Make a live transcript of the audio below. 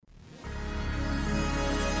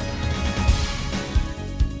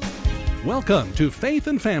Welcome to Faith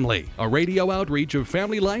and Family, a radio outreach of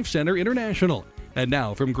Family Life Center International. And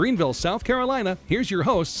now from Greenville, South Carolina, here's your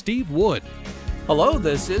host, Steve Wood. Hello,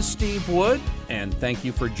 this is Steve Wood, and thank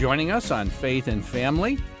you for joining us on Faith and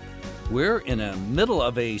Family. We're in the middle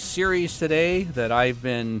of a series today that I've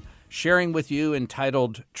been sharing with you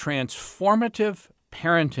entitled Transformative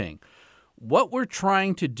Parenting. What we're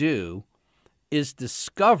trying to do is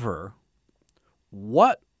discover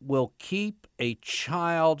what will keep a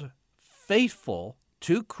child faithful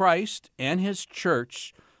to Christ and His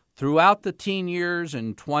church throughout the teen years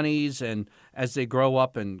and 20s and as they grow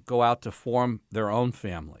up and go out to form their own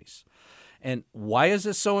families. And why is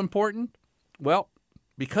this so important? Well,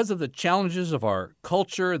 because of the challenges of our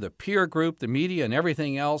culture, the peer group, the media, and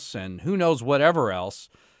everything else, and who knows whatever else,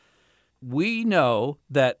 we know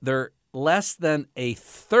that less than a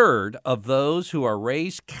third of those who are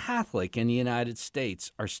raised Catholic in the United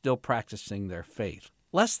States are still practicing their faith.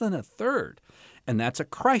 Less than a third, and that's a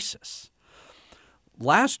crisis.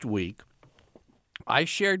 Last week, I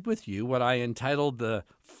shared with you what I entitled the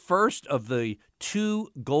first of the two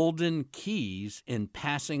golden keys in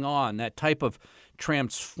passing on that type of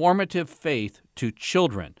transformative faith to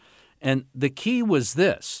children. And the key was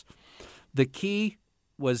this. The key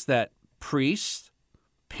was that priests,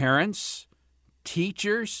 parents,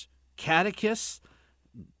 teachers, catechists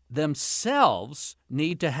themselves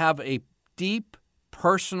need to have a deep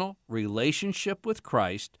personal relationship with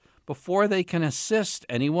Christ before they can assist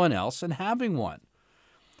anyone else in having one.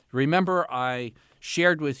 Remember, I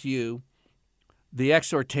shared with you the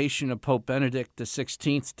exhortation of Pope Benedict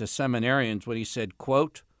XVI to seminarians when he said,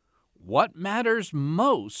 quote, "What matters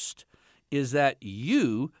most is that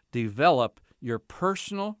you develop your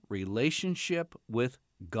personal relationship with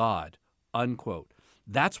God," unquote.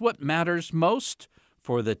 That's what matters most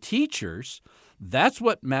for the teachers. That's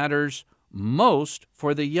what matters most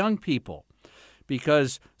for the young people.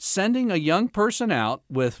 Because sending a young person out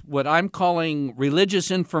with what I'm calling religious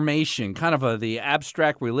information, kind of the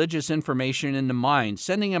abstract religious information in the mind,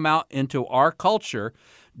 sending them out into our culture,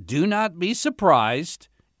 do not be surprised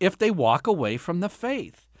if they walk away from the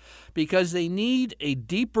faith. Because they need a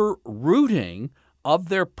deeper rooting of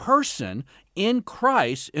their person in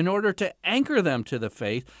Christ in order to anchor them to the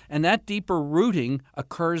faith, and that deeper rooting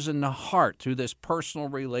occurs in the heart through this personal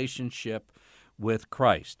relationship with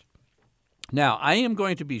Christ. Now, I am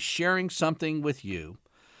going to be sharing something with you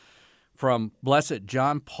from Blessed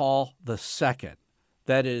John Paul II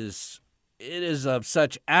that it is of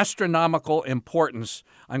such astronomical importance.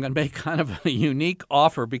 I'm going to make kind of a unique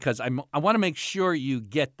offer because I want to make sure you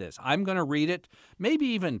get this. I'm going to read it maybe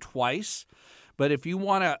even twice, but if you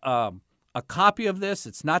want a copy of this,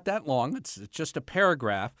 it's not that long. It's just a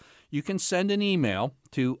paragraph. You can send an email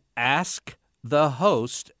to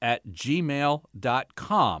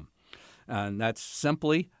askthehost@gmail.com. And that's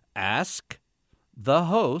simply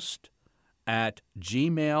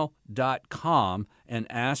askthehost@gmail.com and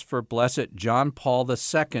ask for Blessed John Paul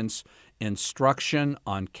II's instruction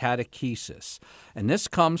on catechesis. And this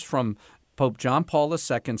comes from Pope John Paul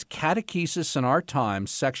II's Catechesis in Our Times,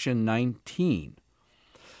 section 19.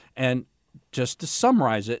 And just to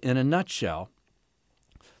summarize it in a nutshell,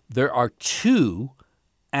 there are two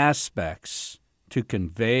aspects to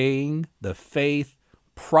conveying the faith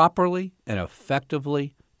properly and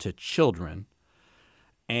effectively to children,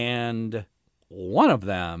 and one of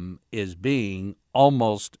them is being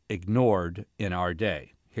almost ignored in our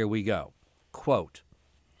day. Here we go. Quote,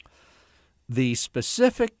 "The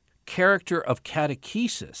specific character of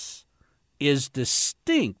catechesis is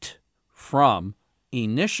distinct from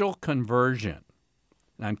initial conversion."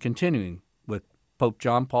 And I'm continuing with Pope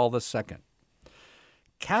John Paul II.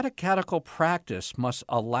 "Catechetical practice must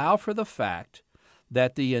allow for the fact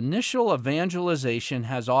that the initial evangelization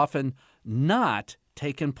has often not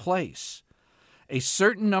taken place. A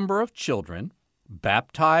certain number of children,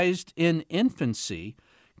 baptized in infancy,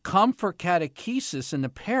 come for catechesis in the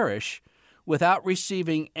parish without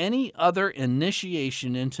receiving any other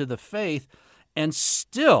initiation into the faith and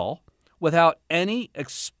still without any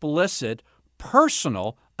explicit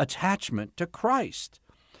personal attachment to Christ.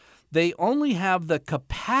 They only have the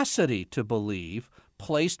capacity to believe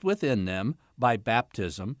placed within them by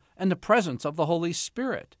baptism and the presence of the Holy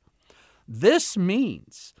Spirit. This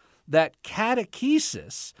means that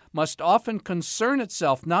catechesis must often concern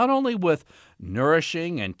itself not only with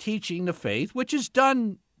nourishing and teaching the faith, which is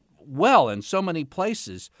done well in so many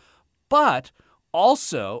places, but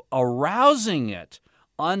also arousing it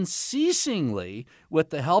unceasingly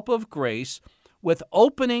with the help of grace, with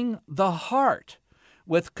opening the heart,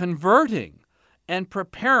 with converting and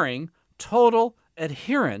preparing total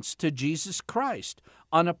adherence to Jesus Christ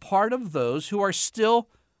on the part of those who are still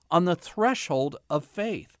on the threshold of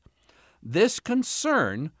faith. This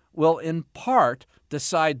concern will in part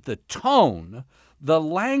decide the tone, the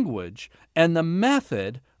language, and the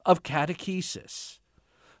method of catechesis.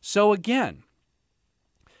 So again,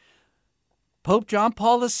 Pope John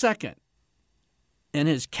Paul II, in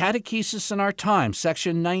his Catechesis in Our Time,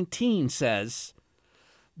 section 19, says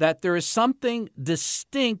that there is something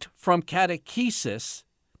distinct from catechesis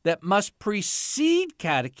that must precede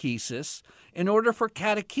catechesis in order for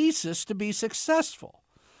catechesis to be successful.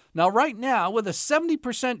 Now, right now, with a 70%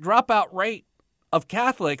 dropout rate of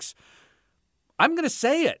Catholics, I'm going to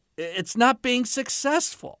say it, it's not being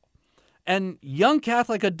successful. And young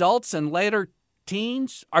Catholic adults and later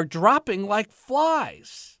teens are dropping like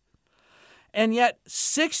flies. And yet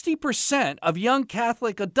 60% of young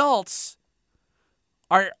Catholic adults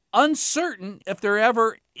are uncertain if there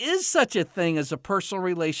ever is such a thing as a personal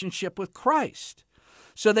relationship with Christ.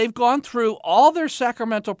 So they've gone through all their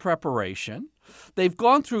sacramental preparation. They've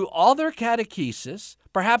gone through all their catechesis,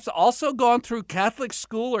 perhaps also gone through Catholic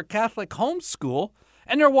school or Catholic homeschool,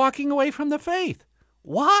 and they're walking away from the faith.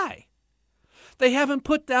 Why? They haven't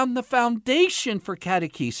put down the foundation for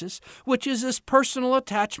catechesis, which is this personal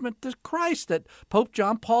attachment to Christ that Pope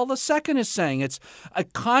John Paul II is saying. It's a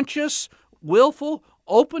conscious, willful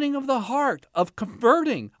opening of the heart, of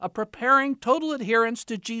converting, of preparing total adherence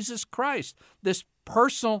to Jesus Christ, this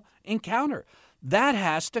personal encounter. That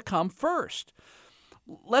has to come first.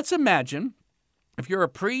 Let's imagine if you're a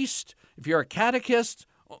priest, if you're a catechist,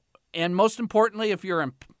 and most importantly, if you're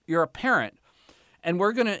a parent, and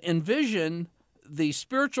we're going to envision the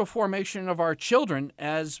spiritual formation of our children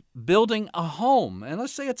as building a home. And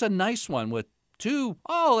let's say it's a nice one with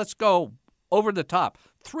let's go over the top,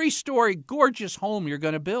 3-story gorgeous home you're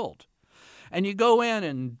going to build. And you go in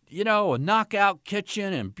and, a knockout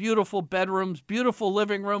kitchen and beautiful bedrooms, beautiful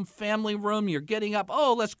living room, family room. You're getting up,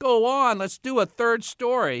 let's go on, let's do a 3rd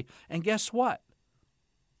story. And guess what?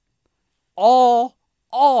 All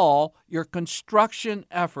your construction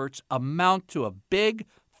efforts amount to a big,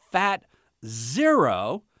 fat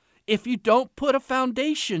zero if you don't put a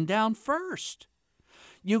foundation down first.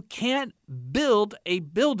 You can't build a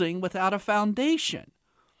building without a foundation.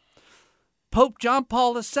 Pope John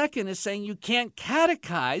Paul II is saying you can't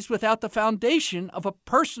catechize without the foundation of a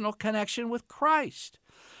personal connection with Christ.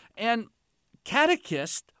 And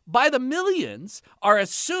catechists, by the millions, are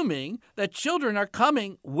assuming that children are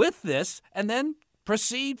coming with this and then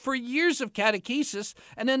proceed for years of catechesis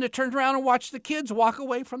and then to turn around and watch the kids walk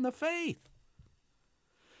away from the faith.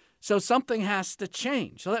 So something has to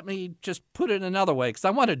change. So let me just put it another way, because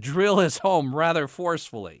I want to drill this home rather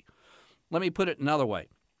forcefully. Let me put it another way.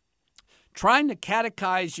 Trying to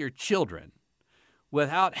catechize your children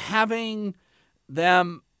without having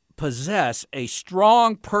them possess a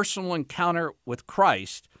strong personal encounter with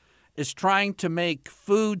Christ is trying to make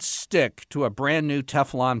food stick to a brand new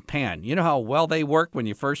Teflon pan. You know how well they work when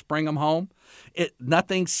you first bring them home?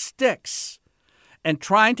 Nothing sticks. And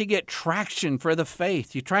trying to get traction for the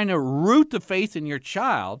faith, you're trying to root the faith in your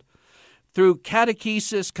child through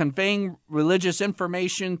catechesis, conveying religious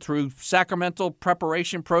information, through sacramental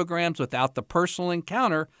preparation programs without the personal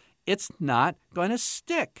encounter, it's not going to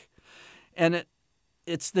stick. And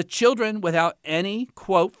it's the children without any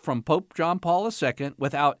quote from Pope John Paul II,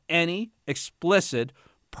 without any explicit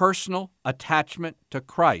personal attachment to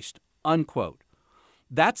Christ, unquote.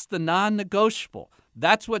 That's the non-negotiable.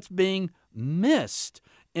 That's what's being missed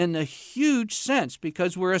in a huge sense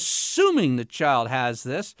because we're assuming the child has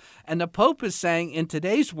this, and the Pope is saying in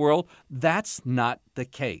today's world, that's not the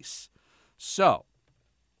case. So,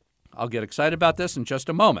 I'll get excited about this in just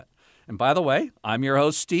a moment. And by the way, I'm your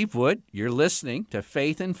host, Steve Wood. You're listening to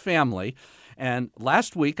Faith and Family. And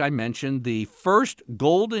last week I mentioned the first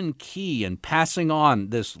golden key in passing on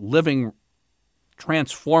this living,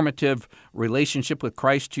 transformative relationship with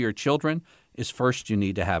Christ to your children is first you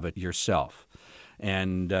need to have it yourself.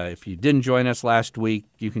 And if you didn't join us last week,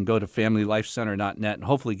 you can go to FamilyLifeCenter.net and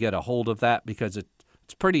hopefully get a hold of that because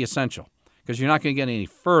it's pretty essential. Because you're not going to get any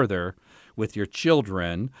further with your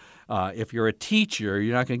children. If you're a teacher,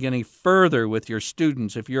 you're not going to get any further with your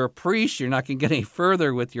students. If you're a priest, you're not going to get any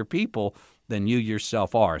further with your people than you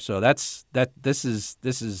yourself are. So this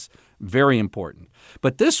is very important.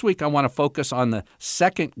 But this week I want to focus on the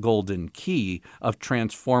second golden key of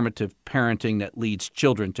transformative parenting that leads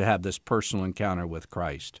children to have this personal encounter with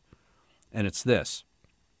Christ. And it's this.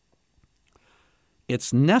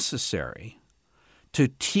 It's necessary to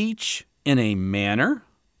teach in a manner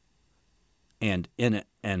and in an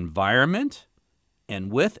environment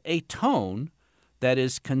and with a tone that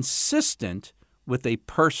is consistent with a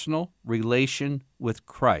personal relation with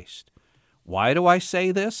Christ. Why do I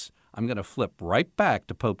say this? I'm going to flip right back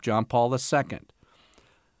to Pope John Paul II,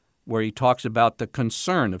 where he talks about the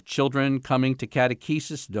concern of children coming to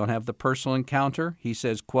catechesis who don't have the personal encounter. He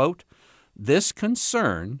says, quote, "This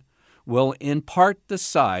concern will in part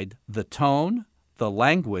decide the tone, the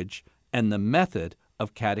language, and the method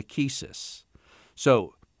of catechesis."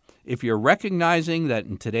 So if you're recognizing that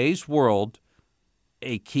in today's world,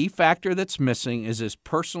 a key factor that's missing is this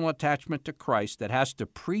personal attachment to Christ that has to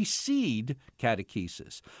precede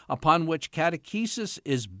catechesis, upon which catechesis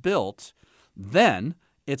is built, then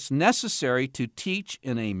it's necessary to teach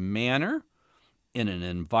in a manner, in an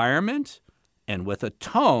environment, and with a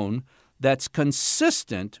tone that's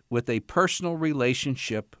consistent with a personal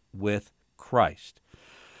relationship with Christ.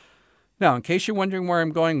 Now, in case you're wondering where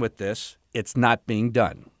I'm going with this, it's not being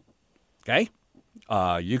done, okay?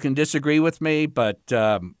 You can disagree with me, but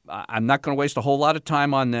I'm not going to waste a whole lot of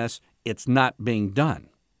time on this. It's not being done.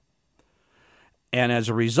 And as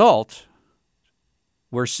a result,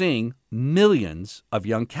 we're seeing millions of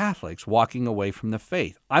young Catholics walking away from the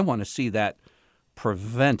faith. I want to see that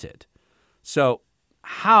prevented. So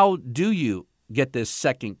how do you get this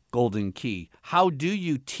second golden key? How do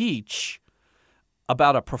you teach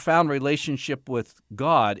about a profound relationship with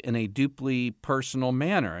God in a deeply personal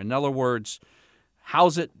manner? In other words,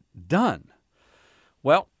 how's it done?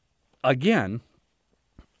 Well, again,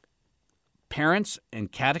 parents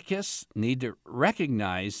and catechists need to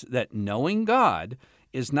recognize that knowing God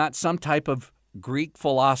is not some type of Greek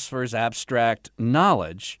philosopher's abstract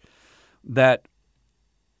knowledge, that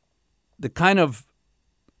the kind of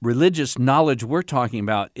religious knowledge we're talking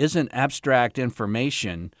about isn't abstract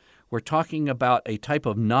information. We're talking about a type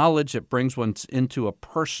of knowledge that brings one into a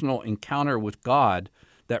personal encounter with God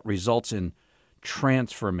that results in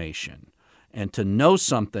transformation. And to know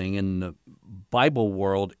something in the Bible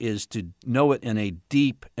world is to know it in a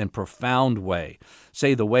deep and profound way.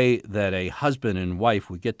 Say the way that a husband and wife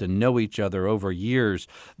would get to know each other over years.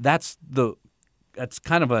 That's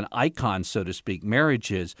kind of an icon, so to speak,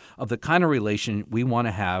 marriage is, of the kind of relation we want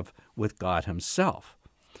to have with God himself.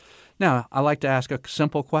 Now, I like to ask a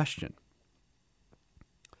simple question.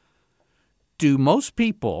 Do most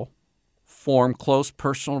people form close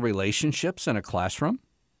personal relationships in a classroom?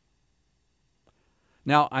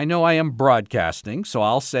 Now, I know I am broadcasting, so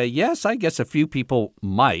I'll say, yes, I guess a few people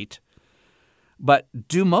might. But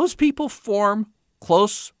do most people form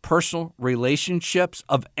close personal relationships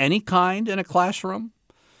of any kind in a classroom?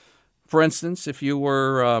 For instance, if you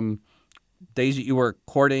were days that you were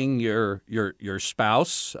courting your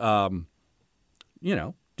spouse,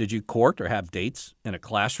 did you court or have dates in a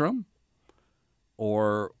classroom?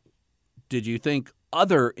 Or did you think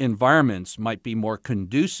other environments might be more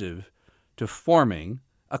conducive to forming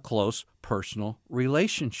a close personal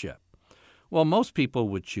relationship? Well, most people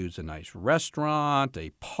would choose a nice restaurant, a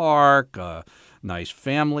park, a nice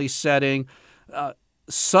family setting,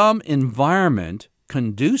 some environment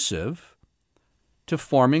conducive to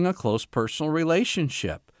forming a close personal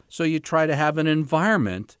relationship. So you try to have an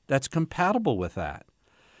environment that's compatible with that.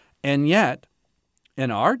 And yet,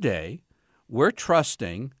 in our day, we're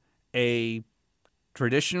trusting a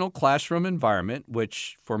traditional classroom environment,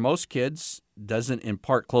 which for most kids doesn't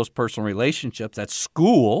impart close personal relationships. That's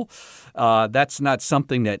school. That's not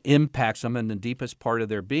something that impacts them in the deepest part of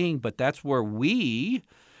their being, but that's where we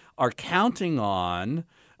are counting on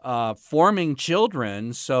forming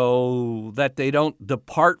children so that they don't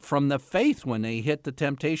depart from the faith when they hit the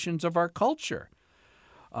temptations of our culture.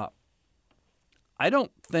 I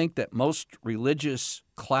don't think that most religious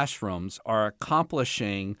classrooms are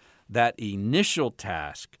accomplishing that initial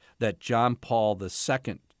task that John Paul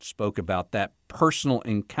II spoke about, that personal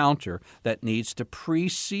encounter that needs to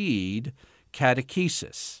precede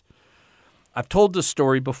catechesis. I've told this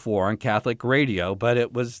story before on Catholic radio, but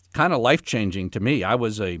it was kind of life-changing to me. I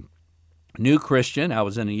was a new Christian. I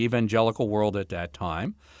was in the evangelical world at that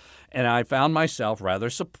time, and I found myself rather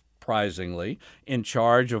surprisingly in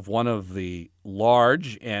charge of one of the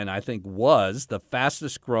large, and I think was the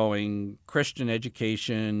fastest growing Christian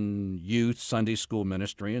education youth Sunday school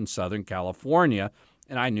ministry in Southern California,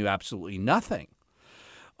 and I knew absolutely nothing.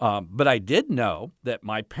 But I did know that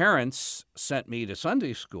my parents sent me to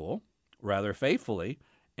Sunday school rather faithfully,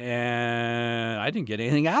 and I didn't get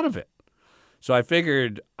anything out of it. So I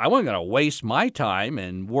figured I wasn't going to waste my time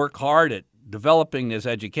and work hard at developing this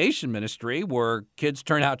education ministry where kids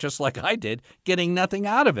turn out just like I did, getting nothing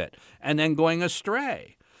out of it, and then going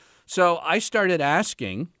astray. So I started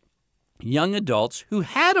asking young adults who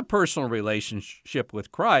had a personal relationship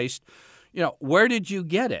with Christ, where did you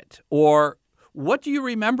get it? Or what do you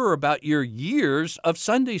remember about your years of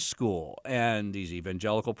Sunday school? And these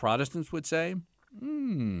evangelical Protestants would say,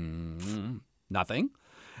 nothing.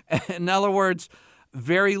 In other words,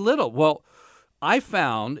 very little. Well, I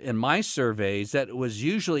found in my surveys that it was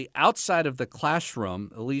usually outside of the classroom,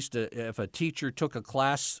 at least if a teacher took a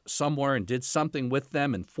class somewhere and did something with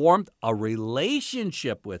them and formed a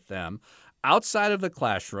relationship with them outside of the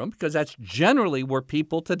classroom, because that's generally where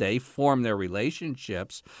people today form their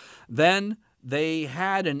relationships, then they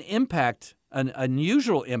had an impact, an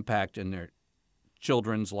unusual impact in their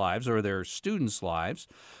children's lives or their students' lives.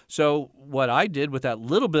 So what I did with that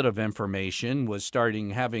little bit of information was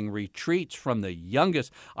starting having retreats from the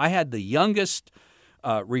youngest. I had the youngest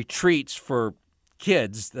retreats for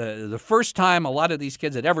kids. The first time a lot of these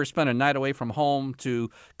kids had ever spent a night away from home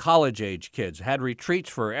to college-age kids. Had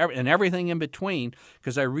retreats and everything in between,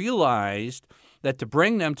 because I realized that to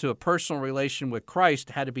bring them to a personal relation with Christ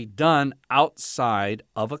had to be done outside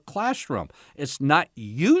of a classroom. It's not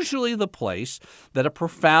usually the place that a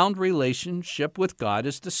profound relationship with God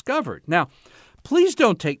is discovered. Now, please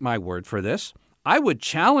don't take my word for this. I would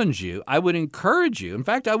challenge you. I would encourage you. In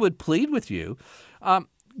fact, I would plead with you.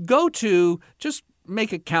 Just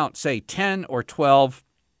make a count, say 10 or 12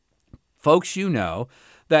 folks you know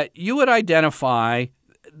that you would identify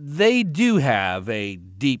they do have a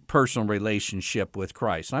deep personal relationship with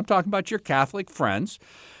Christ. And I'm talking about your Catholic friends.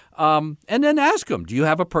 And then ask them, do you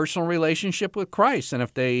have a personal relationship with Christ? And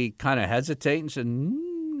if they kind of hesitate and say,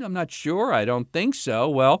 I'm not sure, I don't think so,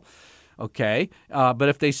 well, okay. But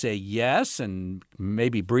if they say yes and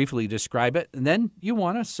maybe briefly describe it, then you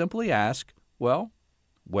want to simply ask, well,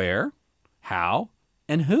 where, how,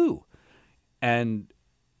 and who? And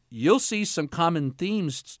you'll see some common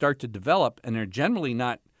themes start to develop, and they're generally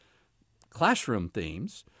not classroom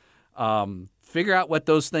themes. Figure out what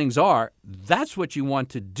those things are. That's what you want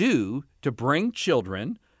to do to bring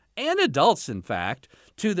children and adults, in fact,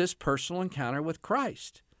 to this personal encounter with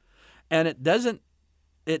Christ. And it does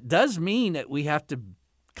mean that we have to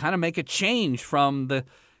kind of make a change from the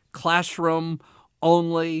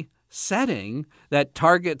classroom-only setting that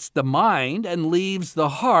targets the mind and leaves the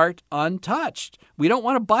heart untouched. We don't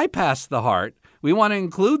want to bypass the heart. We want to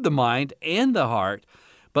include the mind and the heart,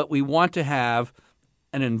 but we want to have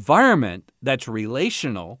an environment that's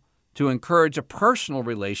relational to encourage a personal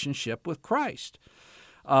relationship with Christ.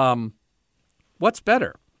 What's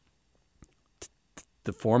better?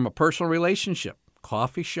 To form a personal relationship.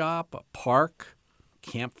 Coffee shop, a park,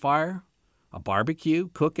 campfire, a barbecue,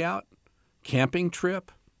 cookout, camping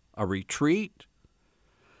trip, a retreat.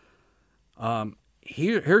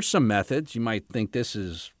 Here's some methods. You might think this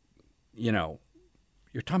is, you're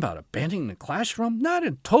talking about abandoning the classroom? Not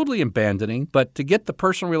totally abandoning, but to get the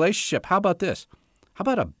personal relationship. How about this? How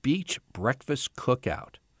about a beach breakfast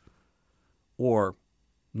cookout? Or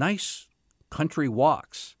nice country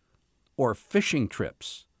walks? Or fishing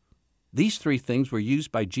trips? These three things were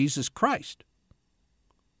used by Jesus Christ.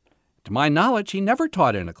 To my knowledge, he never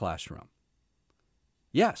taught in a classroom.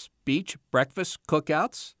 Yes, beach, breakfast,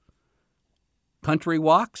 cookouts, country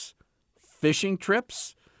walks, fishing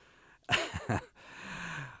trips.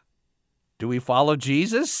 Do we follow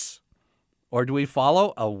Jesus, or do we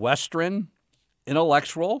follow a Western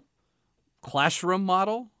intellectual classroom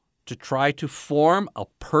model to try to form a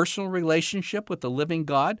personal relationship with the living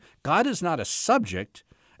God? God is not a subject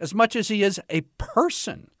as much as he is a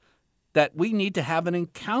person that we need to have an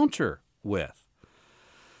encounter with.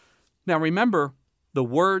 Now remember, the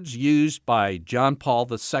words used by John Paul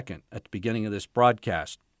II at the beginning of this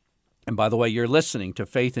broadcast. And by the way, you're listening to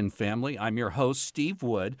Faith and Family. I'm your host, Steve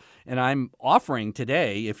Wood, and I'm offering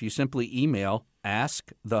today, if you simply email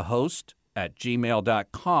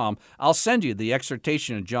askthehost@gmail.com, I'll send you the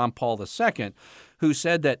exhortation of John Paul II, who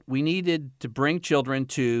said that we needed to bring children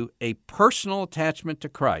to a personal attachment to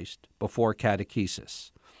Christ before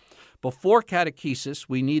catechesis. Before catechesis,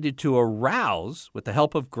 we needed to arouse, with the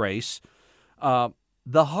help of grace,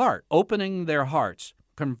 the heart, opening their hearts,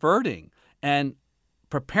 converting, and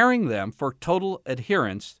preparing them for total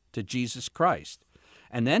adherence to Jesus Christ.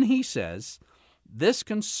 And then he says, this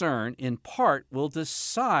concern in part will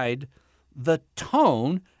decide the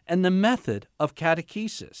tone and the method of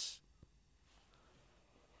catechesis.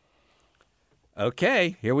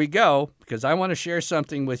 Okay, here we go, because I want to share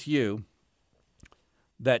something with you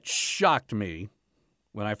that shocked me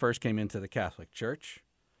when I first came into the Catholic Church,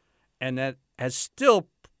 and that has still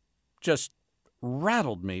just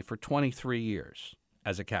rattled me for 23 years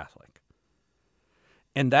as a Catholic.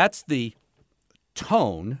 And that's the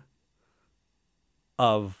tone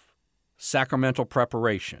of sacramental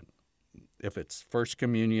preparation. If it's First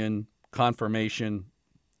Communion, confirmation,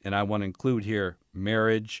 and I want to include here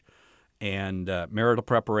marriage and marital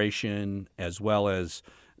preparation, as well as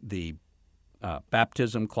the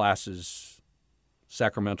baptism classes,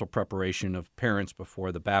 sacramental preparation of parents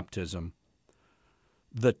before the baptism.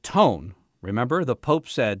 The tone, remember, the Pope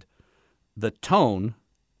said the tone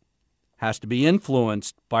has to be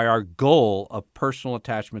influenced by our goal of personal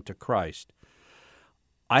attachment to Christ.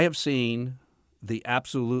 I have seen the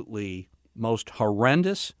absolutely most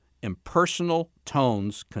horrendous, impersonal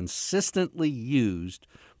tones consistently used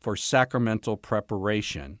for sacramental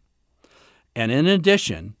preparation. And in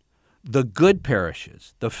addition, the good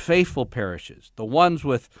parishes, the faithful parishes, the ones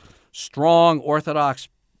with strong Orthodox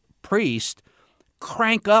priests,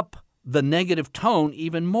 crank up the negative tone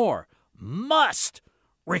even more. Must,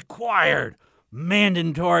 required,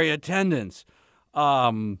 mandatory attendance.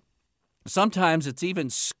 Sometimes it's even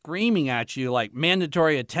screaming at you like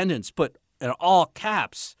mandatory attendance, put in all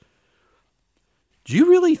caps. Do you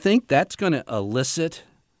really think that's going to elicit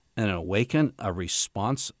and awaken a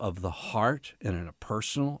response of the heart and a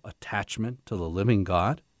personal attachment to the living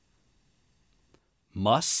God?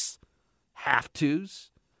 Musts, have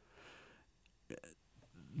tos.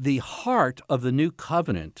 The heart of the new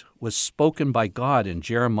covenant was spoken by God in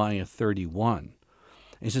Jeremiah 31.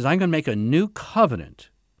 He says, I'm going to make a new covenant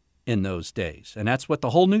in those days. And that's what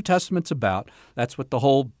the whole New Testament's about. That's what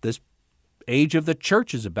this age of the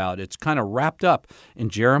church is about. It's kind of wrapped up in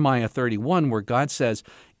Jeremiah 31, where God says,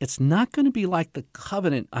 it's not going to be like the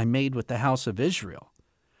covenant I made with the house of Israel.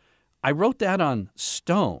 I wrote that on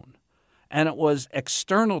stone, and it was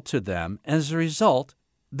external to them. As a result,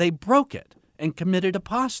 they broke it and committed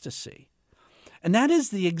apostasy. And that is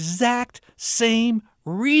the exact same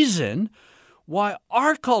reason why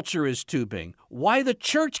our culture is tubing, why the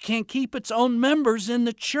church can't keep its own members in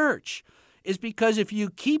the church, is because if you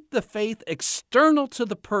keep the faith external to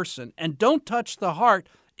the person and don't touch the heart,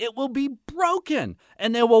 it will be broken,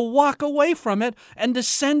 and they will walk away from it and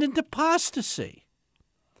descend into apostasy.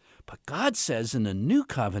 But God says in the new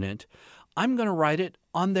covenant, I'm going to write it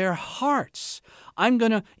on their hearts. I'm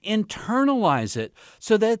going to internalize it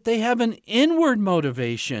so that they have an inward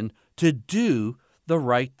motivation to do the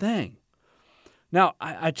right thing. Now,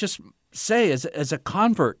 I just say as a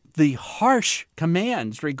convert, the harsh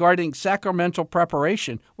commands regarding sacramental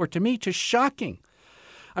preparation were to me just shocking.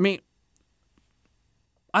 I mean,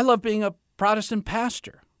 I love being a Protestant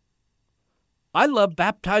pastor. I love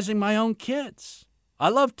baptizing my own kids. I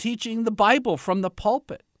love teaching the Bible from the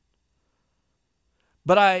pulpit.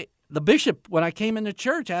 But the bishop, when I came into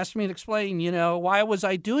church, asked me to explain, why was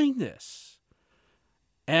I doing this?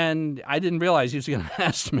 And I didn't realize he was going to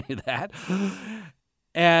ask me that.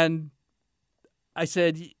 And I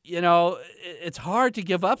said, it's hard to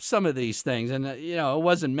give up some of these things. And, it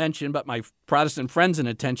wasn't mentioned, but my Protestant friends in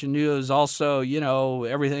attention knew it was also,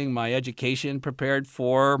 everything, my education prepared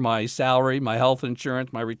for, my salary, my health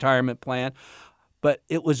insurance, my retirement plan. But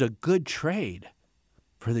it was a good trade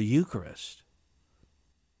for the Eucharist.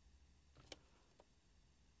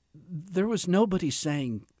 There was nobody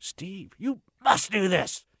saying, Steve, you must do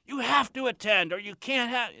this. You have to attend or you can't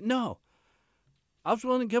have. No. I was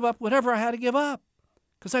willing to give up whatever I had to give up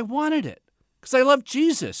because I wanted it, because I loved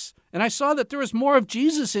Jesus. And I saw that there was more of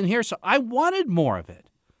Jesus in here, so I wanted more of it.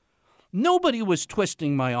 Nobody was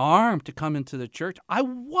twisting my arm to come into the church. I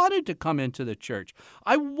wanted to come into the church.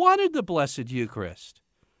 I wanted the Blessed Eucharist.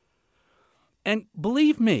 And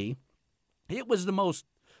believe me, it was the most,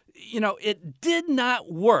 it did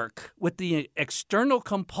not work with the external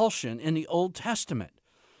compulsion in the Old Testament.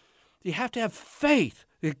 You have to have faith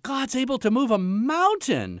that God's able to move a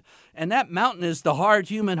mountain, and that mountain is the hard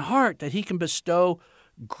human heart that he can bestow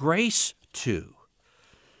grace to.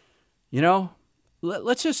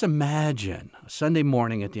 Let's just imagine a Sunday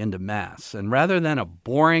morning at the end of Mass, and rather than a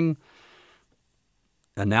boring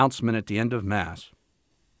announcement at the end of Mass,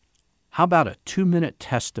 how about a 2-minute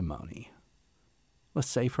testimony, let's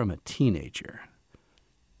say from a teenager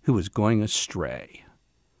who was going astray,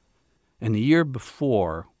 and the year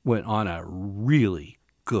before went on a really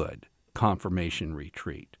good confirmation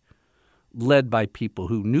retreat, led by people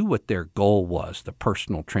who knew what their goal was, the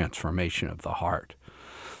personal transformation of the heart,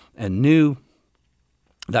 and knew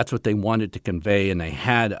that's what they wanted to convey, and they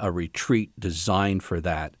had a retreat designed for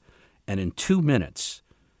that. And in 2 minutes,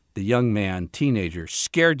 the young man, teenager,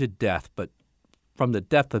 scared to death, but from the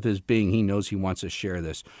depth of his being, he knows he wants to share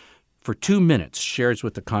this. For 2 minutes, shares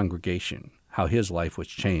with the congregation how his life was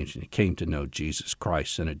changed, and he came to know Jesus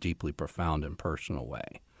Christ in a deeply profound and personal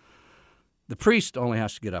way. The priest only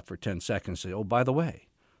has to get up for 10 seconds and say, oh, by the way,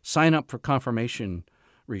 sign up for confirmation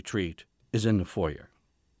retreat is in the foyer.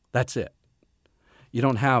 That's it. You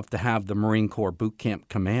don't have to have the Marine Corps boot camp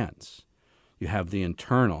commands. You have the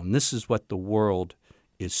internal, and this is what the world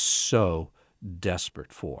is so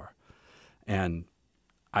desperate for. And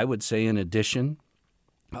I would say, in addition,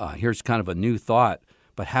 here's kind of a new thought,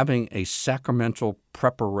 but having a sacramental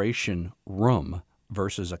preparation room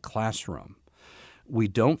versus a classroom. We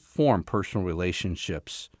don't form personal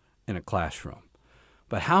relationships in a classroom,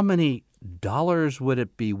 but how many dollars would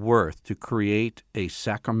it be worth to create a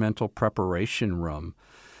sacramental preparation room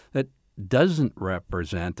that doesn't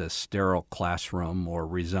represent a sterile classroom or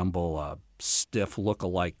resemble a stiff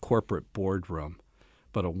look-alike corporate boardroom,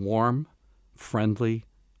 but a warm, friendly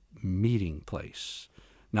meeting place,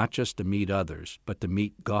 not just to meet others, but to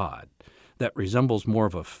meet God, that resembles more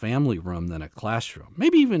of a family room than a classroom,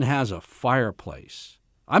 maybe even has a fireplace.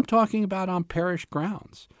 I'm talking about on parish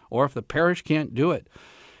grounds, or if the parish can't do it,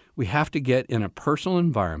 we have to get in a personal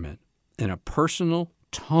environment, in a personal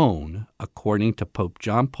tone, according to Pope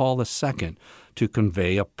John Paul II, to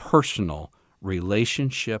convey a personal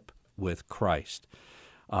relationship with Christ.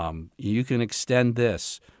 You can extend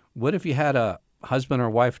this. What if you had a husband or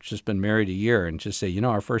wife just been married a year and just say,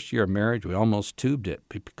 our first year of marriage, we almost tubed it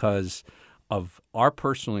because of our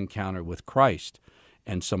personal encounter with Christ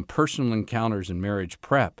and some personal encounters in marriage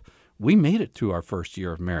prep. We made it through our first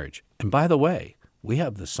year of marriage. And by the way, we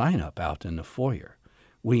have the sign-up out in the foyer.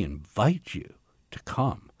 We invite you to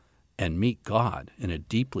come and meet God in a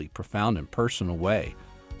deeply profound and personal way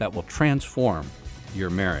that will transform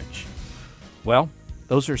your marriage. Well,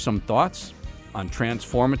 those are some thoughts on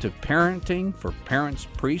transformative parenting for parents,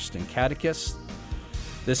 priests, and catechists.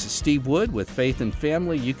 This is Steve Wood with Faith and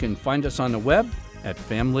Family. You can find us on the web at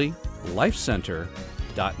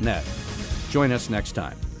familylifecenter.net. Join us next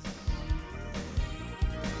time.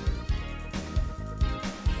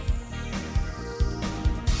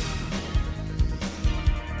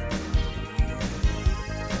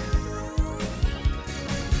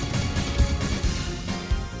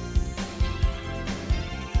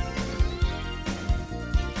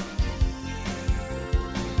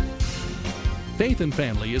 Faith and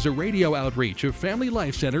Family is a radio outreach of Family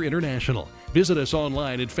Life Center International. Visit us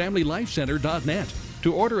online at familylifecenter.net.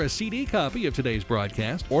 To order a CD copy of today's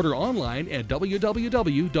broadcast, order online at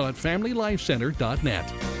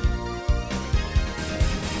www.familylifecenter.net.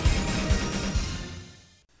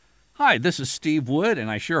 Hi, this is Steve Wood, and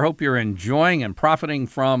I sure hope you're enjoying and profiting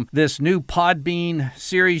from this new Podbean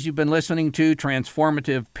series you've been listening to,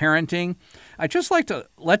 Transformative Parenting. I'd just like to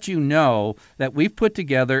let you know that we've put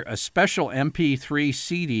together a special MP3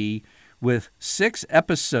 CD with 6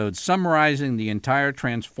 episodes summarizing the entire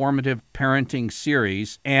Transformative Parenting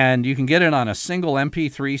series, and you can get it on a single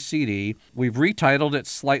MP3 CD. We've retitled it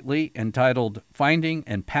slightly, entitled Finding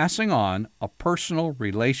and Passing On a Personal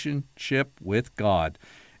Relationship with God,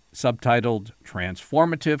 subtitled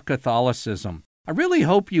Transformative Catholicism. I really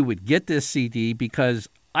hope you would get this CD because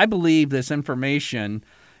I believe this information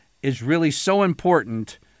is really so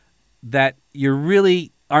important that you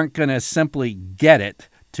really aren't going to simply get it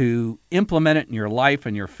to implement it in your life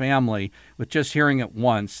and your family with just hearing it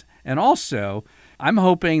once. And also, I'm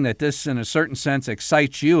hoping that this, in a certain sense,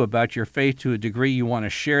 excites you about your faith to a degree you want to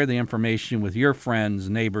share the information with your friends,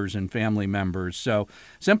 neighbors, and family members. So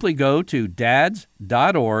simply go to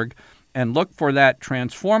dads.org and look for that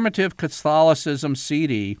Transformative Catholicism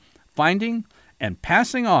CD, Finding and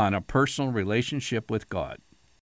Passing On a Personal Relationship with God.